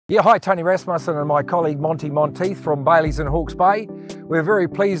Yeah, hi, Tony Rasmussen and my colleague Monty Monteith from Bailey's in Hawke's Bay. We're very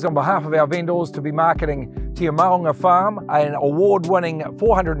pleased on behalf of our vendors to be marketing Te Maunga Farm, an award-winning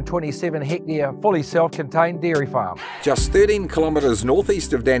 427 hectare fully self-contained dairy farm. Just 13 kilometres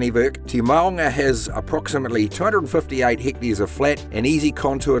northeast of Dannevirke, Te Maunga has approximately 258 hectares of flat and easy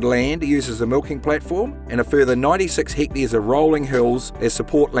contoured land used as a milking platform, and a further 96 hectares of rolling hills as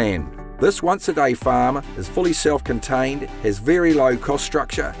support land. This once-a-day farm is fully self-contained, has very low cost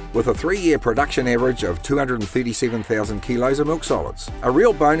structure, with a 3-year production average of 237,000 kilos of milk solids. A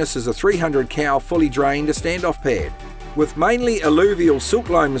real bonus is a 300-cow fully drained standoff pad. With mainly alluvial silk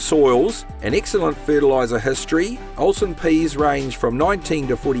loam soils and excellent fertiliser history, Olsen peas range from 19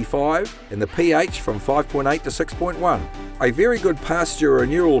 to 45 and the pH from 5.8 to 6.1. A very good pasture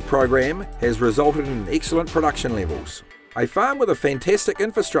renewal program has resulted in excellent production levels. A farm with a fantastic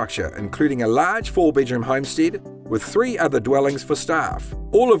infrastructure, including a large 4-bedroom homestead with 3 other dwellings for staff,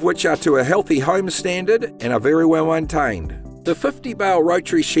 all of which are to a healthy home standard and are very well maintained. The 50-bale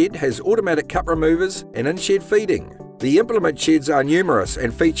rotary shed has automatic cup removers and in-shed feeding. The implement sheds are numerous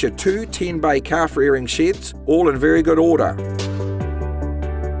and feature 2 10-bay calf rearing sheds, all in very good order.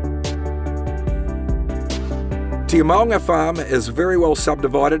 Te Maunga Farm is very well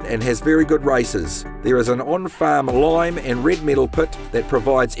subdivided and has very good races. There is an on-farm lime and red metal pit that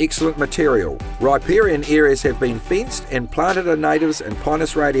provides excellent material. Riparian areas have been fenced and planted in natives and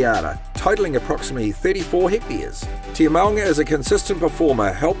Pinus radiata, totalling approximately 34 hectares. Te Maunga is a consistent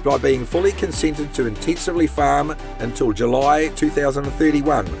performer, helped by being fully consented to intensively farm until July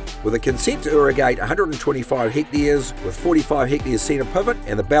 2031, with a consent to irrigate 125 hectares with 45 hectares centre pivot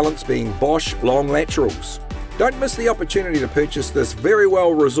and the balance being Bosch long laterals. Don't miss the opportunity to purchase this very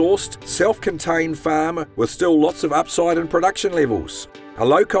well resourced, self-contained farm with still lots of upside and production levels. A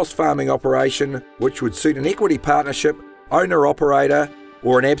low-cost farming operation which would suit an equity partnership, owner-operator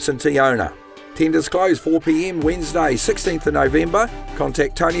or an absentee owner. Tenders close 4 p.m. Wednesday 16th of November.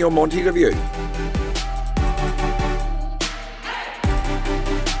 Contact Tony or Monty to view.